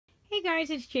Hey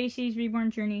guys, it's JC's Reborn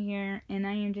Journey here, and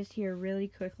I am just here really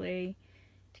quickly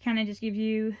to kind of just give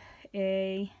you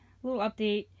a little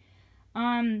update.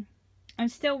 I'm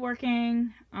still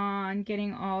working on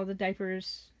getting all the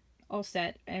diapers all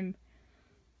set, and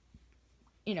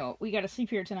we gotta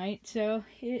sleep here tonight, so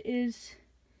it is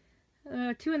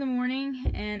 2 in the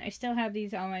morning, and I still have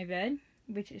these on my bed,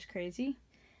 which is crazy,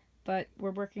 but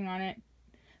we're working on it.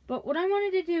 But what I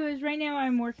wanted to do is, right now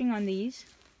I'm working on these.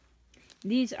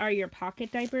 These are your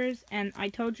pocket diapers, and I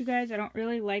told you guys I don't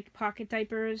really like pocket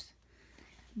diapers,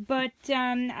 but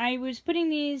I was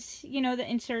putting these, the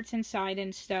inserts inside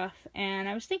and stuff, and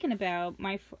I was thinking about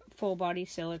my full body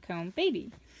silicone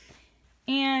baby,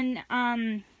 and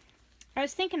I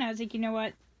was like, you know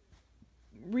what,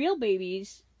 real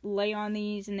babies lay on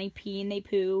these and they pee and they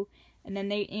poo, and then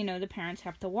they, the parents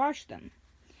have to wash them.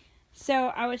 So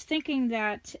I was thinking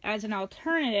that as an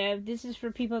alternative, this is for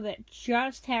people that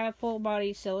just have full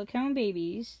body silicone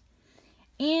babies,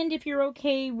 and if you're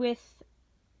okay with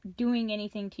doing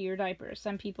anything to your diaper.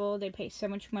 Some people, they pay so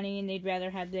much money and they'd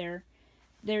rather have their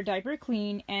diaper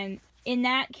clean, and in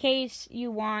that case you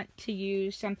want to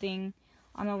use something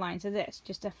on the lines of this,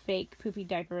 just a fake poopy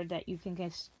diaper that you can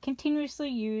just continuously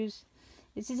use.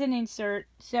 This is an insert,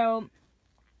 so,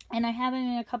 and I have them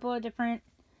in a couple of different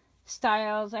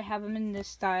styles. I have them in this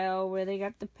style where they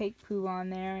got the fake poo on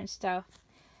there and stuff.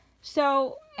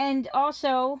 So, and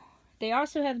also, they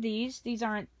also have these. These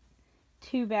aren't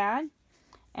too bad.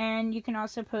 And you can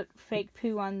also put fake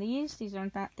poo on these. These are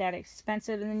not that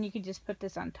expensive. And then you can just put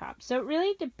this on top. So it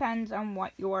really depends on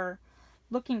what you're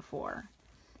looking for.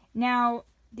 Now,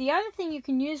 the other thing you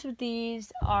can use with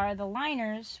these are the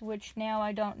liners, which now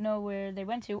I don't know where they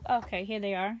went to. Okay, here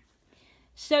they are.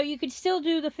 So you could still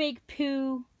do the fake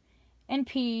poo and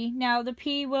pee. Now the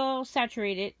pee will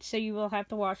saturate it, so you will have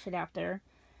to wash it after.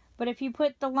 But if you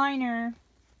put the liner,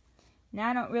 now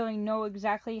I don't really know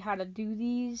exactly how to do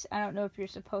these. I don't know if you're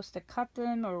supposed to cut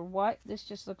them or what. This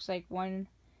just looks like one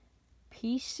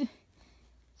piece.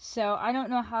 So I don't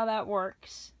know how that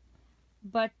works.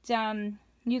 But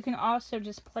you can also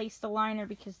just place the liner,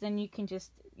 because then you can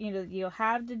just, you'll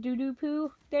have the doo-doo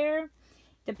poo there.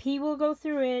 The pee will go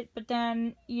through it, but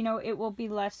then, it will be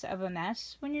less of a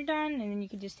mess when you're done, and then you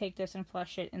can just take this and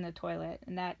flush it in the toilet.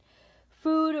 And that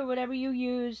food or whatever you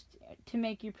used to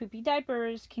make your poopy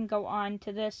diapers can go on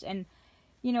to this, and,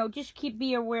 just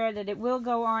be aware that it will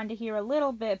go on to here a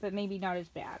little bit, but maybe not as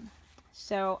bad.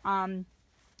 So, I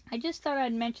just thought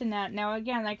I'd mention that. Now,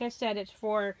 again, like I said, it's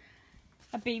for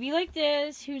a baby like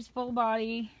this, who's full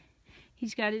body.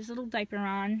 He's got his little diaper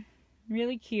on.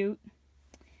 Really cute.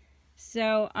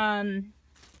 So,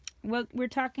 what we're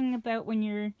talking about when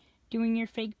you're doing your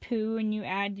fake poo and you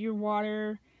add your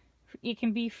water, it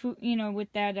can be food,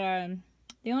 with that,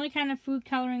 the only kind of food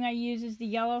coloring I use is the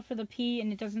yellow for the pee,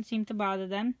 and it doesn't seem to bother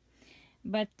them.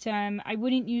 But, I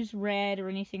wouldn't use red or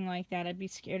anything like that. I'd be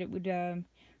scared it would,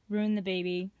 ruin the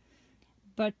baby.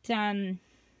 But,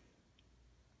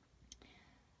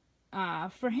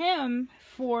 for him,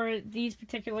 for these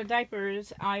particular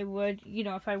diapers, I would,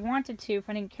 if I wanted to, if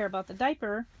I didn't care about the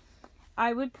diaper,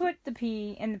 I would put the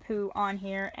pee and the poo on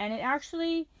here, and it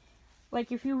actually,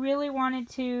 like, if you really wanted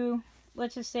to,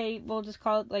 let's just say, we'll just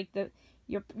call it, like,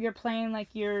 you're playing, like,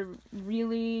 you're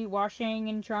really washing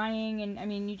and drying, and, I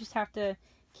mean, you just have to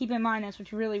keep in mind that's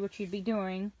what you'd be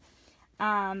doing.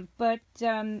 But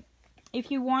if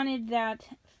you wanted that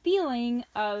feeling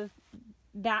of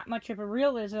that much of a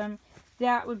realism,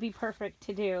 that would be perfect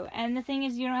to do. And the thing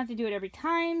is, you don't have to do it every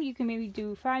time. You can maybe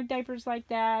do 5 diapers like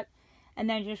that, and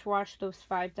then just wash those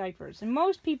 5 diapers. And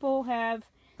most people have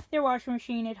their washing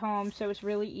machine at home, so it's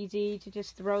really easy to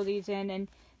just throw these in. And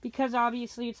because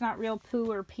obviously it's not real poo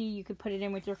or pee, you could put it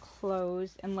in with your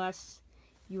clothes, unless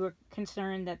you were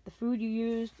concerned that the food you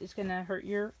used is going to hurt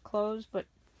your clothes. But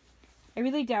I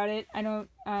really doubt it. I don't,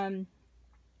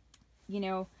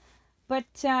 but,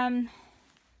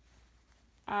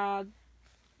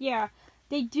 yeah,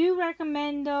 they do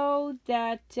recommend, though,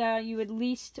 that you at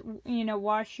least,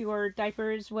 wash your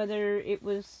diapers, whether it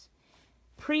was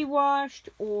pre-washed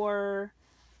or,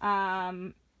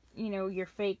 your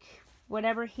fake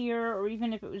whatever here, or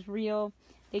even if it was real.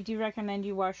 They do recommend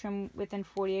you wash them within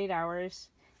 48 hours.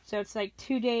 So it's like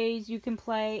 2 days you can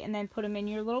play, and then put them in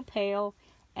your little pail,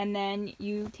 and then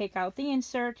you take out the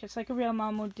insert, just like a real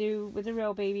mom would do with a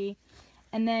real baby.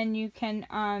 And then you can,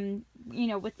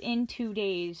 within 2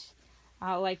 days,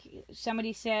 like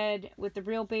somebody said, with the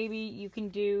real baby, you can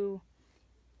do,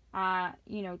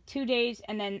 2 days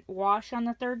and then wash on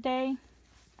the 3rd day.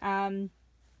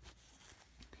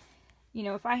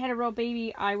 If I had a real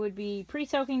baby, I would be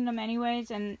pre-soaking them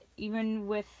anyways, and even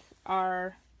with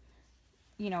our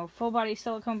you know, full body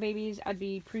silicone babies, I'd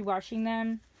be pre-washing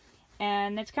them.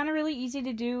 And that's kind of really easy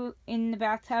to do in the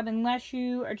bathtub unless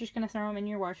you are just going to throw them in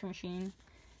your washing machine.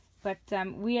 But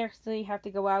we actually have to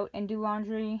go out and do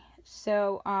laundry.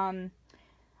 So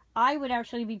I would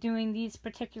actually be doing these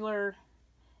particular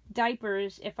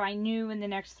diapers if I knew in the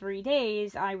next 3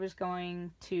 days I was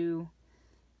going to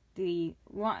the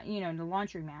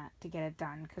laundromat to get it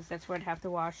done, because that's what I'd have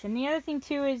to wash. And the other thing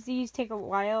too is these take a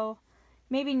while,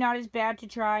 maybe not as bad to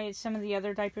dry as some of the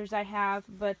other diapers I have,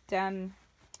 but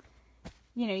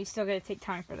you know, you still gotta take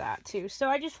time for that too. So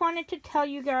I just wanted to tell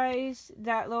you guys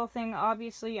that little thing.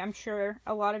 Obviously, I'm sure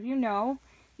a lot of you know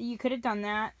that you could have done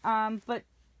that, but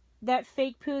that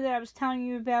fake poo that I was telling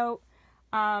you about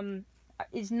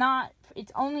is not,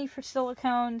 it's only for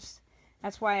silicones.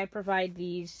 That's why I provide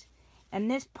these. And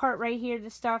this part right here, the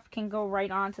stuff can go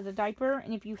right onto the diaper.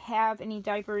 And if you have any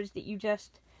diapers that you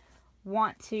just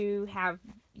want to have,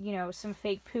 you know, some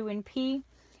fake poo and pee,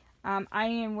 I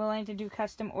am willing to do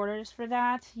custom orders for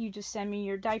that. You just send me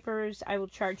your diapers. I will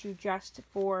charge you just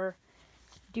for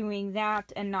doing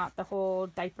that and not the whole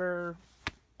diaper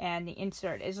and the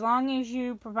insert. As long as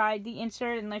you provide the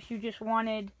insert, unless you just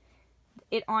wanted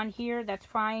it on here, that's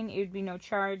fine. It would be no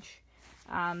charge.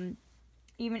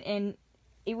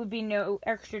 It would be no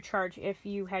extra charge if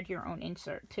you had your own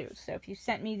insert too. So if you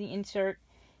sent me the insert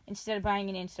instead of buying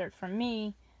an insert from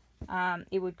me,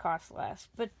 it would cost less.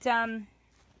 But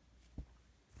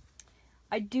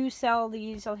I do sell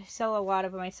these. I sell a lot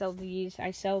of them. I sell these.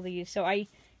 So I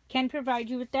can provide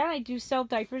you with that. I do sell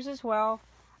diapers as well.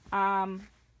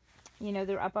 You know,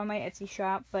 they're up on my Etsy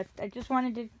shop. But I just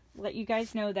wanted to let you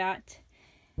guys know that.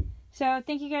 So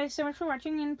thank you guys so much for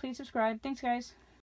watching, and please subscribe. Thanks, guys.